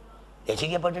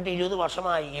 രക്ഷിക്കപ്പെട്ടിട്ട് 20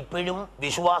 വർഷമായി, ഇപ്പോഴും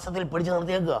വിശ്വാസത്തിൽ പിടിച്ചു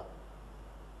നിർത്തിയേക്കുക.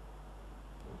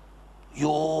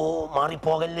 യോ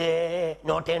മാറിപ്പോകല്ലേ,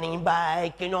 no turning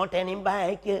back, no turning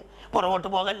back. പുറകോട്ട്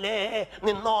പോകല്ലേ,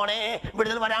 നിന്നോണേ,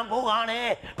 വിടുതൽ വരാൻ പോകാണേ,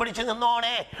 പിടിച്ചു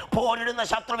നിന്നോണേ. പോരിടുന്ന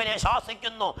ശത്രുവിനെ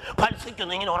ശാസിക്കുന്നു,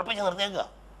 ഭത്സിക്കുന്നു. ഇങ്ങനെ ഉറപ്പിച്ച് നിർത്തിയേക്കുക.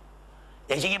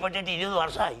 രക്ഷിക്കപ്പെട്ടിട്ട് 20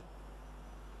 വർഷമായി.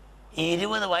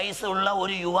 20 വയസ്സുള്ള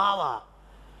ഒരു യുവാവാ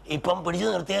ഇപ്പം പിടിച്ചു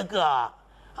നിർത്തിയേക്കുക.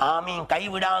 ആമീൻ.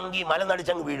 കൈവിടാങ്കി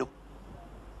മലനടിച്ചങ്ങ് വീഴും.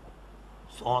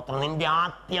 സ്വോത്രം. നിന്റെ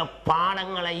ആദ്യ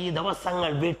പാഠങ്ങളെ ഈ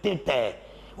ദിവസങ്ങൾ വിട്ടിട്ട്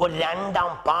ഒരു 2-ാം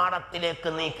പാഠത്തിലേക്ക്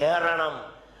നീ കയറണം.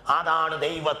 അതാണ്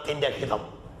ദൈവത്തിൻ്റെ ഹിതം.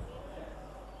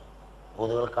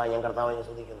 ദൂതുകൾക്കായി ഞാൻ കർത്താവിനെ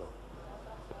സ്തുതിക്കുന്നു.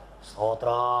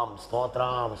 സ്തോത്രം,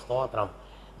 സ്തോത്രം, സ്തോത്രം.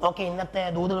 നോക്കി, ഇന്നത്തെ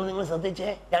ദൂതുകൾ നിങ്ങൾ ശ്രദ്ധിച്ചേ.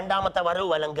 2-ാമത്തെ വരവ്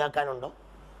വല്ലം കേൾക്കാനുണ്ടോ?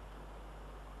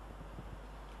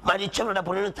 മരിച്ചവരുടെ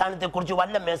പുനരുത്ഥാനത്തെ കുറിച്ച്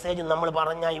വല്ല മെസ്സേജും നമ്മൾ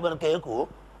പറഞ്ഞാൽ ഇവർ കേൾക്കൂ.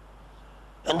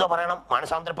 എന്തോ പറയണം?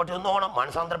 മാനസാന്തരപ്പെട്ട് നിന്നോണം,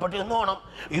 മാനസാന്തരപ്പെട്ട് നിന്നോണം.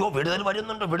 അയ്യോ, വിടുതൽ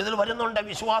വരുന്നുണ്ട്, വിടുതൽ വരുന്നുണ്ട്.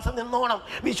 വിശ്വാസം നിന്നോണം.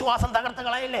 വിശ്വാസം തകർത്ത്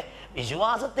കളയല്ലേ.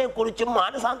 വിശ്വാസത്തെക്കുറിച്ചും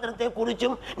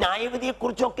മാനസാന്തരത്തെക്കുറിച്ചും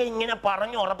ന്യായവിധിയെക്കുറിച്ചും ഒക്കെ ഇങ്ങനെ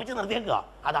പറഞ്ഞു ഉറപ്പിച്ച് നിർത്തിയേക്കുക.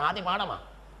 അത് ആദ്യ പാഠമാണ്.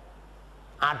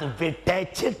 അത്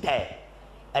വിട്ടേച്ചിട്ട്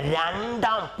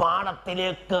 2-ാം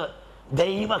പാഠത്തിലേക്ക്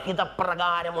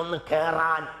ദൈവഹിതപ്രകാരം ഒന്ന്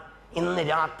കയറാൻ ഇന്ന്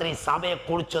രാത്രി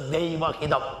സഭയെക്കുറിച്ച്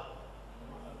ദൈവഹിതം.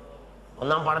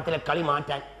 ഒന്നാം പാഠത്തിലെ കളി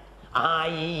മാറ്റാൻ, ആ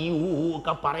ഈ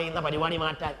ഒക്കെ പറയുന്ന പരിപാടി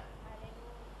മാറ്റാൻ.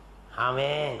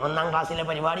 ആമേൻ. ഒന്നാം ക്ലാസ്സിലെ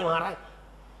പരിപാടി മാറാൻ.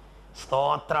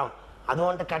 സ്തോത്രം.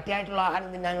 അതുകൊണ്ട് കട്ടിയായിട്ടുള്ള ആഹാരം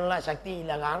തിന്നാനുള്ള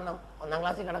ശക്തിയില്ല. കാരണം ഒന്നാം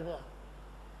ക്ലാസ്സിൽ കിടക്കുക.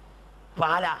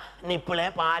 പാല നിപ്പിള്,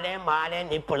 പാലയും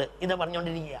നിപ്പിള്, ഇത്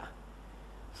പറഞ്ഞുകൊണ്ടിരിക്കുക.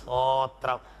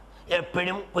 സ്തോത്രം.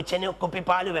 എപ്പോഴും കൊച്ചിന്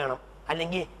കുപ്പിപ്പാല് വേണം,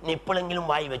 അല്ലെങ്കിൽ നിപ്പിളെങ്കിലും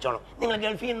വായി വെച്ചോണം. നിങ്ങൾ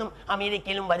ഗൾഫിൽ നിന്നും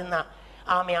അമേരിക്കയിലും വരുന്ന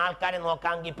ആൾക്കാരെ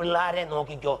നോക്കാമെങ്കിൽ പിള്ളേരെ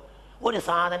നോക്കിക്കോ, ഒരു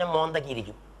സാധനം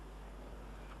മോന്തക്കിരിക്കും.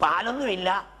 പാലൊന്നുമില്ല,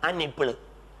 ആ നിപ്പിള്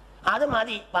അത്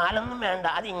മതി, പാലൊന്നും വേണ്ട,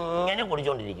 അത് ഇങ്ങനെ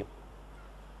കുടിച്ചോണ്ടിരിക്കും.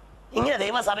 ഇങ്ങനെ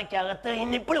ദൈവസഭയ്ക്കകത്ത് ഈ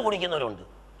നിപ്പിള് കുടിക്കുന്നവരുണ്ട്.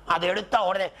 അതെടുത്ത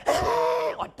ഉടനെ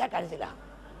ഒറ്റ കരുത്തില്ല.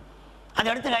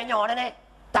 അതെടുത്ത് കഴിഞ്ഞ ഉടനെ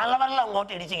തള്ളവെള്ളം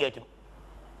അങ്ങോട്ട് ഇടിച്ചു കയറ്റും.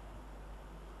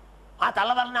 ആ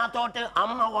തള്ളവെള്ളത്തിനകത്തോട്ട്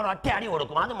അമ്മ ഒരൊറ്റ അടി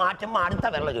കൊടുക്കും. അത് മാറ്റുമ്പോൾ അടുത്ത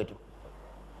വെള്ളം കയറ്റും.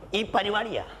 ഈ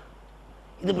പരിപാടിയാ,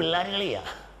 ഇത് പിള്ളേരുകളിയാ.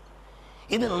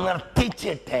 ഇത്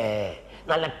നിർത്തിച്ചിട്ട്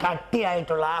നല്ല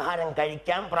കട്ടിയായിട്ടുള്ള ആഹാരം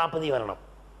കഴിക്കാൻ പ്രാപ്തി വരണം.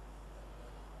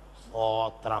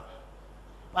 സ്തോത്രം.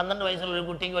 12 വയസ്സുള്ള ഒരു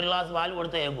കുട്ടിക്ക് ഒരു ഗ്ലാസ് പാൽ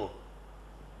കൊടുത്ത് കേൾക്കൂ.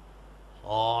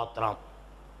 സ്തോത്രം.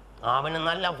 അവന്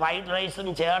നല്ല ഫ്രൈഡ് റൈസും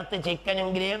ചേർത്ത് ചിക്കനും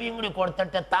ഗ്രേവിയും കൂടി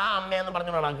കൊടുത്തിട്ട് താ അമ്മയെന്ന്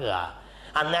പറഞ്ഞു നടക്കുക.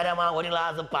 അന്നേരമാ ഒരു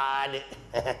ഗ്ലാസ് പാല്.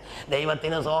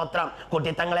 ദൈവത്തിന് സ്തോത്രം.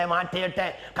 കുട്ടിത്തങ്ങളെ മാറ്റിയിട്ട്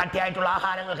കട്ടിയായിട്ടുള്ള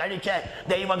ആഹാരങ്ങൾ കഴിച്ച്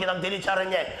ദൈവഹിതം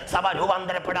തിരിച്ചറിഞ്ഞ് സഭ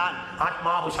രൂപാന്തരപ്പെടാൻ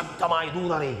ആത്മാവ് ശക്തമായി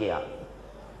ദൂതറിയിക്കുക.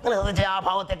 അങ്ങനെ ആ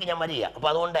ഭാവത്തേക്ക് ഞാൻ വരിക. അപ്പൊ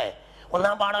അതുകൊണ്ട്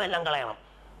ഒന്നാം പാഠം എല്ലാം കളയണം.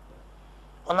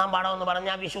 ഒന്നാം പാഠം എന്ന്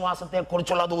പറഞ്ഞാൽ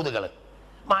വിശ്വാസത്തെക്കുറിച്ചുള്ള ദൂതുകൾ,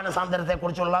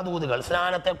 മാനസാന്തരത്തെക്കുറിച്ചുള്ള ദൂതുകൾ,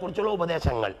 സ്നാനത്തെക്കുറിച്ചുള്ള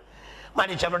ഉപദേശങ്ങൾ,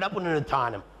 മരിച്ചവരുടെ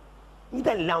പുനരുത്ഥാനം,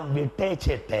 ഇതെല്ലാം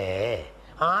വിട്ടേച്ചിട്ട്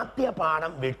ആദ്യ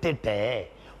പാഠം വിട്ടിട്ട്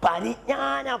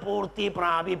പരിജ്ഞാന പൂർത്തി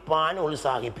പ്രാപിപ്പാൻ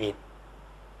ഉത്സാഹിപ്പീൻ.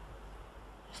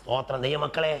 സ്തോത്രം.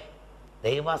 ദൈവമക്കളെ,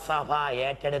 ദൈവസഭ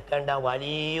ഏറ്റെടുക്കേണ്ട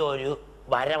വലിയൊരു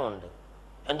വരമുണ്ട്.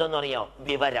 എന്തെന്നറിയോ?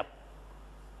 വിവരം.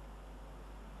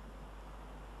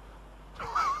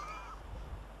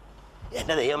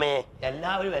 എൻ്റെ ദൈവമേ,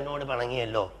 എല്ലാവരും എന്നോട്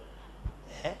പിണങ്ങിയല്ലോ.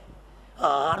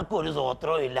 ആർക്കും ഒരു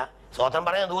സ്തോത്രവും ഇല്ല. സ്തോത്രം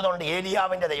പറയുന്ന ദൂതമുണ്ട്.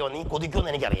 ഏലിയാവിൻ്റെ ദൈവം, നീ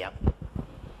കുതിക്കുമെന്ന് എനിക്കറിയാം.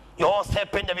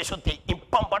 യോസേപ്പിന്റെ വിശുദ്ധി.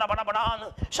 ഇപ്പം പടപടപടാന്ന്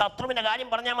ശത്രുവിന്റെ കാര്യം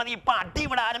പറഞ്ഞാൽ മതി, ഇപ്പം അടി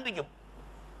ഇവിടെ ആരംഭിക്കും.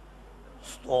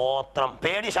 സ്തോത്രം.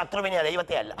 പേടി ശത്രുവിനെ,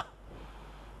 ദൈവത്തെ അല്ല.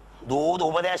 ദൂത്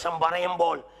ഉപദേശം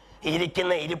പറയുമ്പോൾ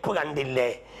ഇരിക്കുന്ന ഇരിപ്പ് കണ്ടില്ലേ?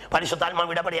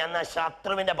 പരിശുദ്ധാത്മാവ് ഇടപെടിയെന്ന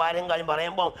ശത്രുവിന്റെ പാരം കാര്യം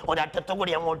പറയുമ്പോൾ ഒരറ്റത്തു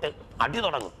കൂടി അങ്ങോട്ട് അടി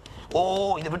തുടങ്ങും. ഓ,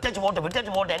 ഇത് വിട്ടേച്ച്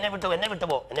പോട്ടെ, എന്നെ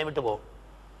വിട്ടു പോ.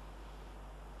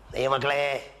 ദൈവമക്കളെ,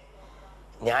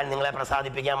 ഞാൻ നിങ്ങളെ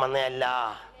പ്രസാദിപ്പിക്കാൻ വന്നതല്ല.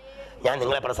 ഞാൻ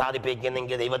നിങ്ങളെ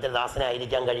പ്രസാദിപ്പിക്കുന്നെങ്കിൽ ദൈവത്തിന്റെ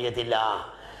ദാസനായിരിക്കാൻ കഴിയത്തില്ല.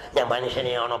 ഞാൻ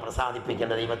മനുഷ്യനെയാണോ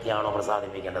പ്രസാദിപ്പിക്കേണ്ടത്, ദൈവത്തെയാണോ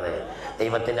പ്രസാദിപ്പിക്കേണ്ടത്?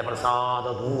 ദൈവത്തിന്റെ പ്രസാദ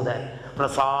ദൂതൻ,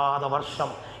 പ്രസാദ വർഷം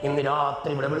ഇന്ന് രാത്രി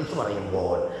ഇവിടെ വിളിച്ചു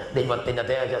പറയുമ്പോൾ ദൈവത്തിന്റെ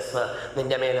തേജസ്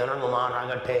നിന്റെ മേൽ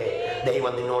ഇറങ്ങുമാറാകട്ടെ.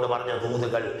 ദൈവം നിന്നോട് പറഞ്ഞ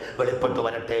ദൂതുകൾ വെളിപ്പെട്ടു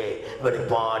വരട്ടെ,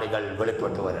 വെളിപ്പാടുകൾ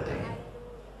വെളിപ്പെട്ടു വരട്ടെ.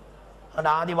 അത്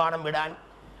ആദിപാഠം വിടാൻ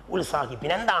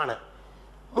ഉത്സാഹിപ്പിൻ. എന്താണ്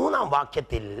 3-ാം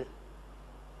വാക്യത്തിൽ?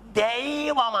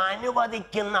 ദൈവം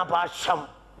അനുവദിക്കുന്ന പക്ഷം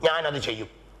ഞാനത് ചെയ്യും.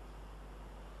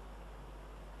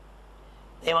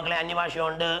 ദൈവമക്കളെ,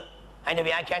 അന്യഭാഷയുണ്ട്, അതിന്റെ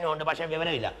വ്യാഖ്യാനമുണ്ട്, പക്ഷെ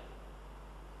വിവരമില്ല.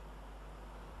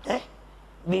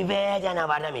 വിവേചന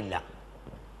വരമില്ല.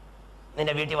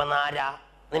 നിന്റെ വീട്ടിൽ വന്ന ആരാ,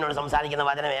 നിന്നോട് സംസാരിക്കുന്ന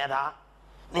വചനം ഏതാ,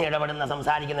 നീ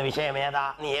സംസാരിക്കുന്ന വിഷയം ഏതാ,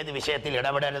 നീ ഏത് വിഷയത്തിൽ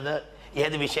ഇടപെടരുത്,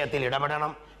 ഏത് വിഷയത്തിൽ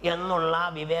ഇടപെടണം എന്നുള്ള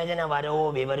വിവേചന വരവോ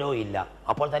വിവരവും ഇല്ല.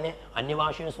 അപ്പോൾ തന്നെ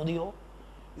അന്യഭാഷയും സ്തുതിയോ,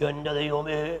 എൻ്റെ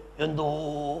ദൈവമേ എന്തോ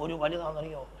ഒരു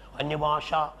വലുതാണെന്നറിയോ, അന്യഭാഷ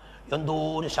എന്തോ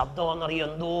ഒരു ശബ്ദമാണെന്നറിയോ,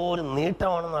 എന്തോ ഒരു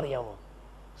നീട്ടമാണെന്നറിയാമോ?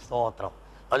 സ്തോത്രം.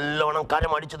 നല്ലവണ്ണം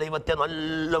കരമടിച്ച് ദൈവത്തെ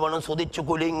നല്ലവണ്ണം സ്തുതിച്ചു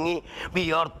കുലുങ്ങി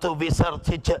വിയർത്ത്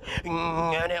വിസർജിച്ച്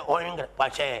ഇങ്ങനെ ഒഴുങ്ങ.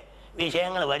 പക്ഷേ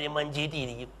വിഷയങ്ങൾ വരുമ്പം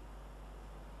ചീറ്റിയിരിക്കും.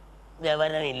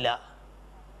 വിവരമില്ല,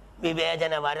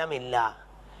 വിവേചന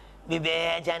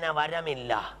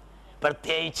വരമില്ല.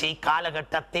 പ്രത്യേകിച്ച് ഈ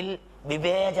കാലഘട്ടത്തിൽ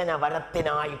വിവേചന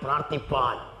വരത്തിനായി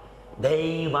പ്രാർത്ഥിപ്പാൻ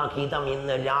ദൈവഹിതം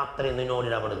ഇന്ന് രാത്രി നിന്നോട്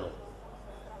ഇടപെടുന്നു.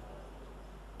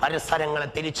 പരിസരങ്ങളെ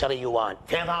തിരിച്ചറിയുവാൻ,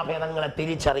 ഭേദാഭേദങ്ങളെ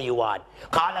തിരിച്ചറിയുവാൻ,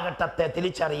 കാലഘട്ടത്തെ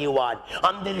തിരിച്ചറിയുവാൻ,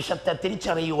 അന്തരീക്ഷത്തെ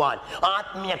തിരിച്ചറിയുവാൻ,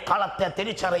 ആത്മീയ കളത്തെ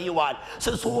തിരിച്ചറിയുവാൻ,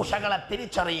 ശുശ്രൂഷകളെ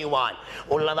തിരിച്ചറിയുവാൻ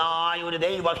ഉള്ളതായ ഒരു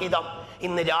ദൈവഹിതം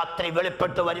ഇന്ന് രാത്രി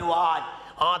വെളിപ്പെട്ടു വരുവാൻ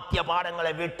ആദ്യ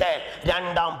പാഠങ്ങളെ വിട്ട്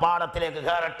 2-ാം പാഠത്തിലേക്ക്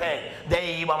കയറട്ടെ.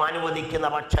 ദൈവം അനുവദിക്കുന്ന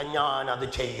പക്ഷം ഞാൻ അത്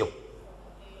ചെയ്യും.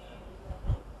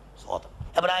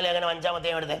 എബ്രായ ലേഖനം 5-ാം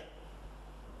അധ്യായം എടുത്തേ.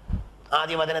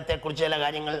 ആദ്യ വചനത്തെ കുറിച്ച് ചില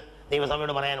കാര്യങ്ങൾ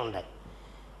ദൈവസഭയോട് പറയാനുണ്ട്.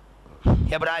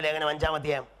 എബ്രായ ലേഖനം 5-ാം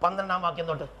അധ്യായം 12-ാം വാക്യം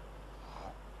തൊട്ട്.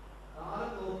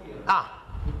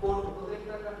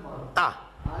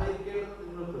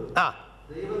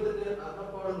 ദൈവത്തിന്റെ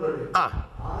അകപ്പാടുകളുടെ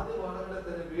ആദ്യ പാഠങ്ങളെ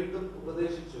തന്നെ വീണ്ടും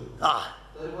ഉപദേശിച്ചു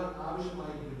തരുവാൻ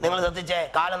ആവശ്യമായിരിക്കുന്നു. നിങ്ങൾ ശ്രദ്ധിച്ചേ,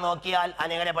 കാലം നോക്കിയാൽ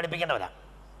അനേകരെ പഠിപ്പിക്കേണ്ടവരാ.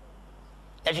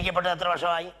 രക്ഷിക്കപ്പെട്ടത് എത്ര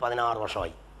വർഷമായി? 16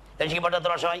 വർഷമായി. രക്ഷിക്കപ്പെട്ട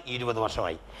എത്ര വർഷമായി? 20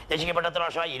 വർഷമായി. രക്ഷിക്കപ്പെട്ട എത്ര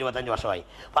വർഷമായി? 25 വർഷമായി.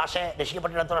 പക്ഷേ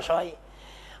രക്ഷിക്കപ്പെട്ടിട്ട് എത്ര വർഷമായി?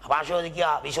 ഭാഷ ചോദിക്കുക.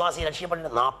 വിശ്വാസി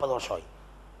രക്ഷിക്കപ്പെട്ടിട്ട് 40 വർഷമായി.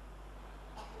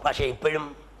 പക്ഷേ ഇപ്പോഴും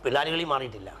പിള്ളേരുകളിൽ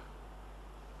മാറിയിട്ടില്ല.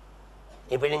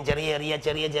 ഇപ്പോഴും ചെറിയ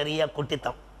ചെറിയ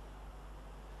കുട്ടിത്തം.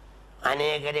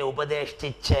 അനേകരെ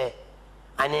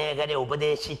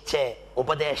ഉപദേശിച്ച്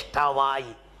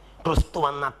ഉപദേഷ്ടാവായി ക്രിസ്തു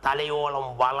വന്ന തലയോളം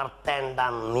വളർത്തേണ്ട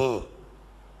നീ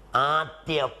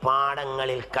ആദ്യ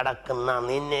പാഠങ്ങളിൽ കിടക്കുന്ന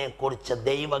നിന്നെ കുറിച്ച്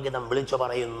ദൈവഗീതം വിളിച്ചു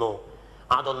പറയുന്നു.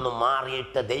 അതൊന്ന്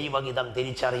മാറിയിട്ട് ദൈവഗീതം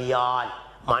തിരിച്ചറിയാൻ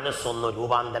മനസ്സൊന്ന്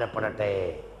രൂപാന്തരപ്പെടട്ടെ.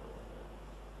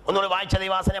 ഒന്നുകൂടി വായിച്ച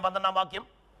ദൈവാസനെ 12-ാം വാക്യം.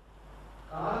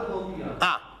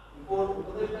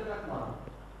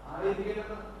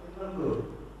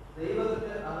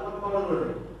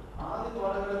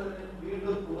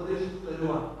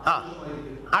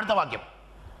 അടുത്ത വാക്യം.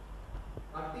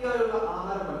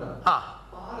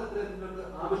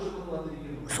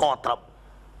 സ്തോത്രം.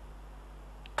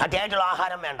 കട്ടിയായിട്ടുള്ള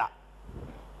ആഹാരം വേണ്ട,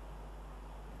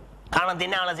 കാരണം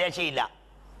തിന്നാനുള്ള ശേഷിയില്ല.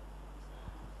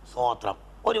 സ്തോത്രം.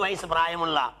 1 വയസ്സ്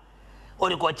പ്രായമുള്ള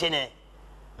ഒരു കൊച്ചിന്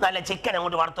നല്ല ചിക്കൻ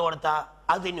അങ്ങോട്ട് വറുത്ത് കൊടുത്താൽ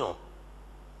അത് തിന്നുമോ?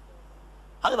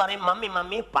 അത് പറയും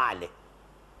മമ്മി പാല്,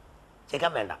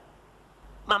 ചിക്കൻ വേണ്ട.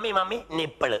 മമ്മി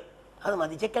നിപ്പിള്, അത്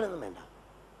മതി, ചിക്കനൊന്നും വേണ്ട.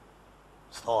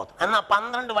 സ്തോത്രം. എന്നാൽ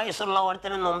 12 വയസ്സുള്ള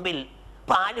ഒരുത്തിന് മുമ്പിൽ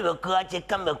പാല് വെക്കുക,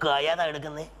 ചിക്കൻ വെക്കുക, ഏതാ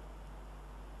എടുക്കുന്നത്?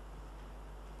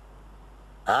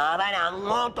 അവൻ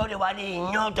അങ്ങോട്ടൊരു വലി,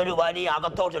 ഇങ്ങോട്ടൊരു വലി,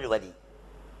 അകത്തോട്ടൊരു വലി.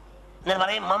 എന്നിട്ട്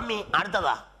പറയും മമ്മി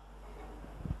അടുത്തതാ.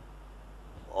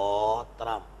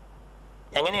 സ്തോത്രം.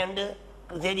 എങ്ങനെയുണ്ട്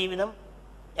ക്രിസ്ത്യ ജീവിതം?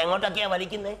 എങ്ങോട്ടൊക്കെയാ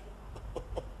വലിക്കുന്നേ?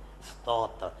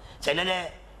 സ്തോത്രം. ചിലര്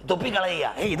തുപ്പിക്കളയുക,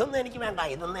 ഇതൊന്നും എനിക്ക് വേണ്ട,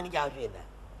 ഇതൊന്നും എനിക്ക് ആവശ്യമില്ല.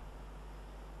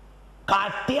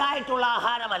 കട്ടിയായിട്ടുള്ള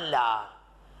ആഹാരമല്ല,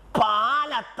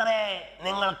 പാലത്രേ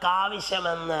നിങ്ങൾക്ക്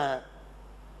ആവശ്യമെന്ന്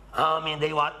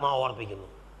ദൈവാത്മാവ് ഓർപ്പിക്കുന്നു.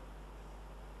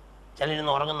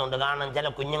 ചിലരിന്ന് ഉറങ്ങുന്നുണ്ട്, കാരണം ചില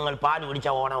കുഞ്ഞുങ്ങൾ പാല്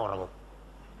കുടിച്ചാൽ ഉറങ്ങും.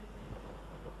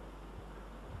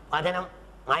 വചനം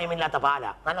മായമില്ലാത്ത പാല,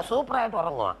 നല്ല സൂപ്പറായിട്ട്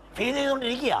ഉറങ്ങുക, ഫീൽ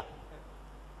ചെയ്തുകൊണ്ടിരിക്കുക.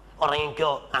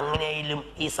 ഉറങ്ങിക്കോ. അങ്ങനെയും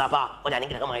ഈ സഭ ഒരു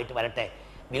അനുഗ്രഹമായിട്ട് വരട്ടെ.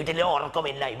 വീട്ടിലോ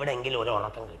ഉറക്കമില്ല, ഇവിടെയെങ്കിലും ഒരു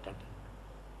ഉറക്കം കിട്ടട്ടെ.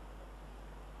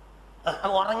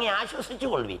 ഉറങ്ങി ആശ്വസിച്ചു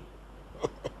കൊള്ളി.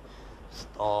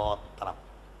 സ്തോത്രം.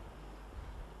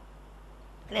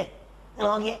 അല്ലേ?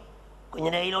 നോക്കിയേ,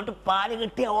 കുഞ്ഞിൻ്റെ കയ്യിലോട്ട് പാല്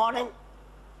കിട്ടിയ ഓടൻ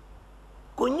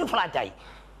കുഞ്ഞു ഫ്ലാറ്റായി.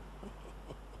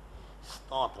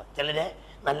 സ്തോത്രം. ചിലര്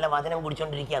നല്ല വചനം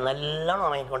കുടിച്ചോണ്ടിരിക്കുക, നല്ലോണം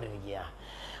ഉറങ്ങിക്കൊണ്ടിരിക്കുക.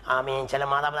 ആമീൻ. ചില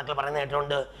മാതാപിതാക്കൾ പറയുന്ന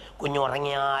കേട്ടുകൊണ്ട് കുഞ്ഞു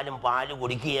ഉറങ്ങിയാലും പാല്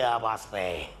കുടിക്കുക പാസ്റ്ററേ.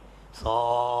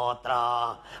 സ്തോത്ര.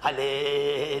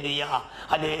 Hallelujah,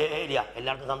 hallelujah.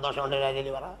 എല്ലാവർക്കും സന്തോഷമുണ്ട്.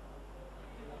 ഹല്ലേലൂയ പറ.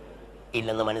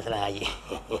 ഇല്ലെന്ന് മനസ്സിലായി.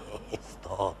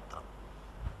 സ്തോത്രം.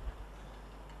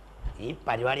 ഈ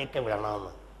പരിപാടിയൊക്കെ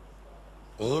വിടണമെന്ന്,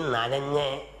 ഈ നനഞ്ഞ്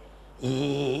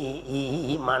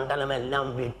ഈ മണ്ഡലമെല്ലാം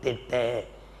വിട്ടിട്ട്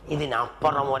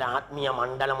ഇതിനപ്പുറം ഒരു ആത്മീയ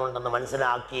മണ്ഡലമുണ്ടെന്ന്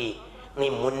മനസ്സിലാക്കി നീ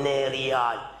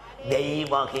മുന്നേറിയാൽ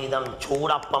ദൈവഹിതം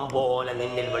ചൂടപ്പം പോലെ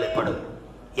നിന്നിൽ വെളിപ്പെടും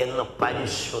എന്ന്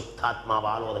പരിശുദ്ധാത്മാവ്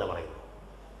ആലോചന പറയുന്നു.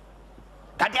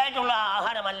 കട്ടിയായിട്ടുള്ള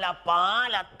ആഹാരമല്ല,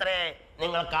 പാലത്രേ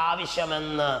നിങ്ങൾക്ക്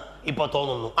ആവശ്യമെന്ന് ഇപ്പൊ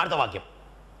തോന്നുന്നു. അടുത്ത വാക്യം.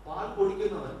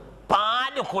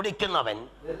 പാല് കുടിക്കുന്നവൻ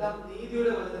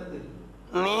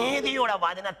നീതിയുടെ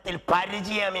വചനത്തിൽ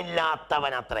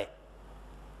പരിചയമില്ലാത്തവനത്രേ.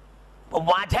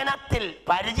 വചനത്തിൽ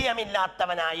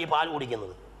പരിചയമില്ലാത്തവനായി പാൽ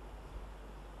കുടിക്കുന്നത്.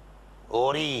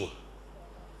 ഓറി.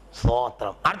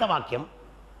 സ്തോത്രം. അടുത്ത വാക്യം.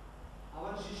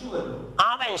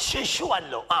 അവൻ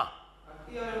ശിശുവല്ലോ.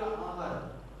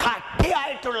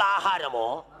 കട്ടിയായിട്ടുള്ള ആഹാരമോ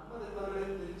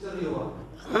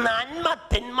നന്മ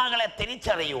തിന്മകളെ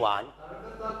തിരിച്ചറിയുവാൻ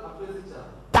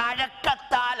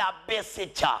തഴക്കത്താൽ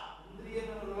അഭ്യസിച്ച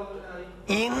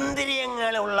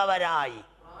ഇന്ദ്രിയങ്ങളുള്ളവരായി.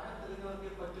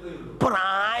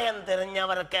 പ്രായം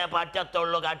തിരിഞ്ഞവർക്ക്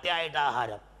പറ്റത്തുള്ളൂ കട്ടിയായിട്ട്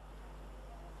ആഹാരം.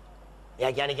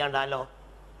 വ്യാഖ്യാനിക്കാണ്ടല്ലോ,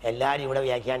 എല്ലാവരും ഇവിടെ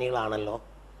വ്യാഖ്യാനികളാണല്ലോ.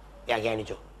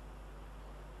 വ്യാഖ്യാനിച്ചു.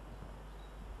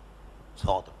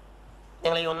 സ്തോത്രം.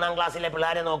 നിങ്ങൾ ഈ 1-ാം ക്ലാസ്സിലെ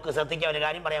പിള്ളേരെ നോക്ക്, ശ്രദ്ധിക്കുക. ഒരു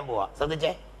കാര്യം പറയാൻ പോവാ,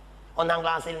 ശ്രദ്ധിച്ചേ. 1-ാം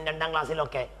ക്ലാസ്സിലും 2-ാം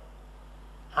ക്ലാസ്സിലൊക്കെ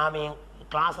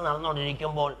ക്ലാസ്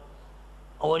നടന്നുകൊണ്ടിരിക്കുമ്പോൾ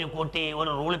ഒരു കുട്ടി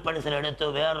ഒരു റൂളി പെൻസിൽ എടുത്ത്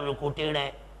വേറൊരു കുട്ടിയുടെ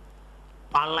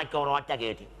പള്ളയ്ക്ക് ഒറ്റ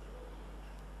കയറ്റി.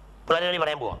 പിള്ളേർ കളി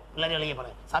പറയാൻ പോവാം. പിള്ളേർ കളി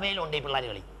പറയാം, സഭയിലുണ്ട് ഈ പിള്ളേർ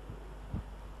കളി.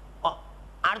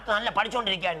 അടുത്ത് നല്ല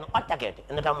പഠിച്ചുകൊണ്ടിരിക്കുകയായിരുന്നു, ഒറ്റ കേട്ട്.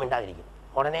 എന്നിട്ട് അവൻ മിണ്ടാതിരിക്കും.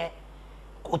 ഉടനെ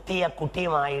കുത്തിയ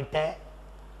കുട്ടിയുമായിട്ട്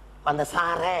വന്ന്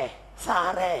സാറേ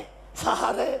സാറേ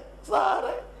സാറേ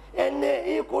സാറേ എന്നെ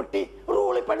ഈ കുട്ടി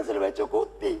റൂളി പെൻസിൽ വെച്ച്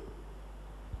കുത്തി.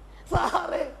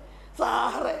 സാറേ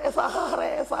സാറേ സാറേ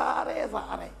സാറേ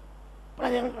സാറേ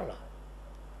പറഞ്ഞിട്ടുണ്ടോ?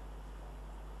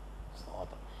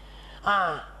 ആ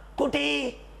കുട്ടി,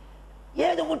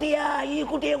 ഏത് കുട്ടിയാ ഈ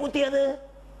കുട്ടിയെ കുത്തിയത്?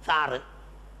 സാറ്.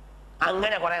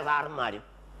 അങ്ങനെ കുറെ സാറന്മാരും.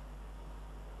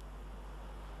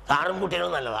 സാറും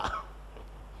കുട്ടികളും നല്ലതാ.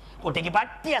 കുട്ടിക്ക്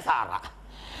പറ്റിയ സാറാ.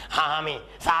 ആമി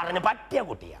സാറിന് പറ്റിയ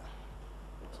കുട്ടിയാ.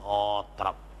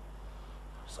 സ്വോത്രം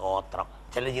സ്വോത്രം.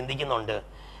 ചിലർ ചിന്തിക്കുന്നുണ്ട്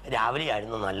രാവിലെ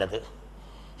ആയിരുന്നു നല്ലത്,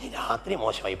 രാത്രി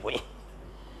മോശമായി പോയി.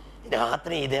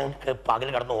 രാത്രി ഇത് പകൽ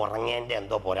കിടന്ന് ഉറങ്ങേൻ്റെ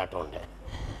എന്തോ പോരാട്ടമുണ്ട്.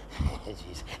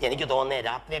 എനിക്ക് തോന്നുന്നത്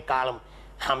രാത്രിയെക്കാളും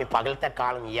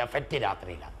പകലത്തെക്കാളും എഫക്റ്റ്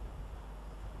രാത്രിയിലാണ്.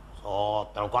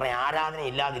 സ്വോത്രം. കുറെ ആരാധന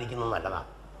ഇല്ലാതിരിക്കുന്നത് നല്ലതാണ്.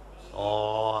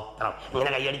 സ്വോത്രം.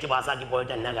 ഇങ്ങനെ കയ്യടിച്ച് പാസ്സാക്കി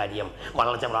പോയിട്ട് എന്നാ കാര്യം?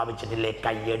 വളർച്ച പ്രാപിച്ചിട്ടില്ലേ?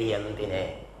 കയ്യടി എന്തിനെ?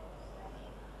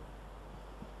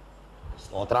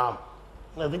 സ്വോത്രം.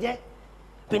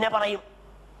 പിന്നെ പറയും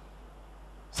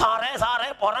സാറേ സാറേ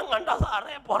പുറം കണ്ടോ,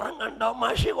 സാറേ പുറം കണ്ടോ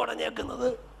മഷി കുടഞ്ഞേക്കുന്നത്,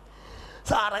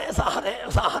 സാറേ സാറേ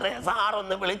സാറേ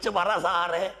സാറൊന്ന് വിളിച്ച് പറ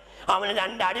സാറേ, അവന്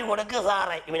 2 അടി കൊടുക്കുക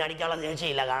സാറേ. ഇവനടിക്കാനുള്ള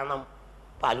ശേഷിയില്ല, കാരണം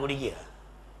പാൽ കുടിക്കുക.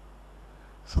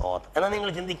 എന്നാൽ നിങ്ങൾ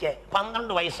ചിന്തിക്കേ,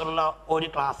 12 വയസ്സുള്ള ഒരു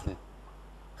ക്ലാസ്സിൽ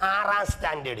 6ാം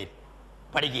സ്റ്റാൻഡേർഡിൽ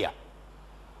പഠിക്കുക,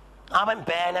 അവൻ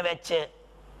പേന വെച്ച്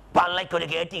പള്ളയ്ക്കൊരു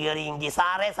കയറ്റി കയറിയെങ്കിൽ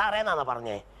സാറേ സാറേ എന്നാണ്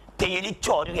പറഞ്ഞേ,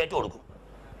 തെളിച്ചോ ഒരു കയറ്റി കൊടുക്കും.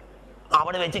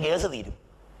 അവിടെ വെച്ച് കേസ് തീരും.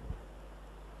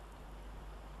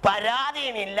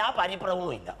 പരാതിയുമില്ല,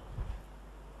 പരിഭ്രമവുമില്ല.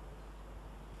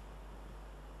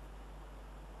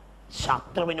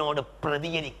 ശത്രുവിനോട്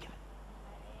പ്രതികരിക്കാൻ,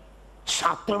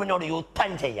 ശത്രുവിനോട്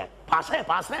യുദ്ധം ചെയ്യാൻ. പാസ്റ്റേ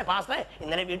പാസ്റ്റേ പാസ്റ്റേ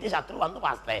ഇന്നലെ വീട്ടിൽ ശത്രു വന്നു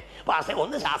പാസ്റ്റേ, പാസ്റ്റേ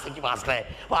ഒന്ന് ശാസിക്കും പാസ്റ്റേ,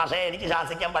 പാസ്റ്റേ എനിക്ക്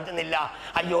ശാസിക്കാൻ പറ്റുന്നില്ല,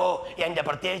 അയ്യോ എൻ്റെ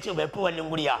പ്രത്യേകിച്ച് വെപ്പ് പല്ലും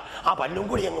കൂടിയാ, ആ പല്ലും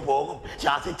കൂടി അങ്ങ് പോകും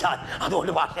ശാസിച്ചാൽ,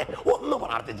 അതുകൊണ്ട് പാസ്റ്റേ ഒന്ന്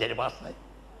പ്രാർത്ഥിച്ചേരും പാസ്റ്റേ.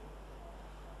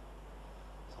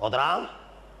 സോദരാം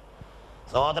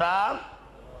സോദരാം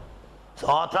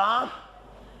സോദരാം,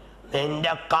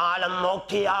 നിന്റെ കാലം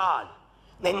നോക്കിയാൽ,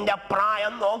 നിന്റെ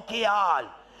പ്രായം നോക്കിയാൽ,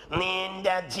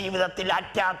 നിന്റെ ജീവിതത്തിൽ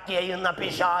അറ്റാക്ക് ചെയ്യുന്ന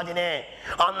പിശാചിനെ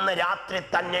അന്ന് രാത്രി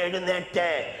തന്നെ എഴുന്നേറ്റ്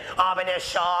അവനെ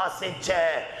ശാസിച്ച്,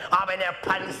 അവനെ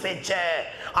ഭത്സിച്ച്,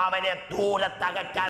 അവനെ ദൂരത്തകറ്റാൻ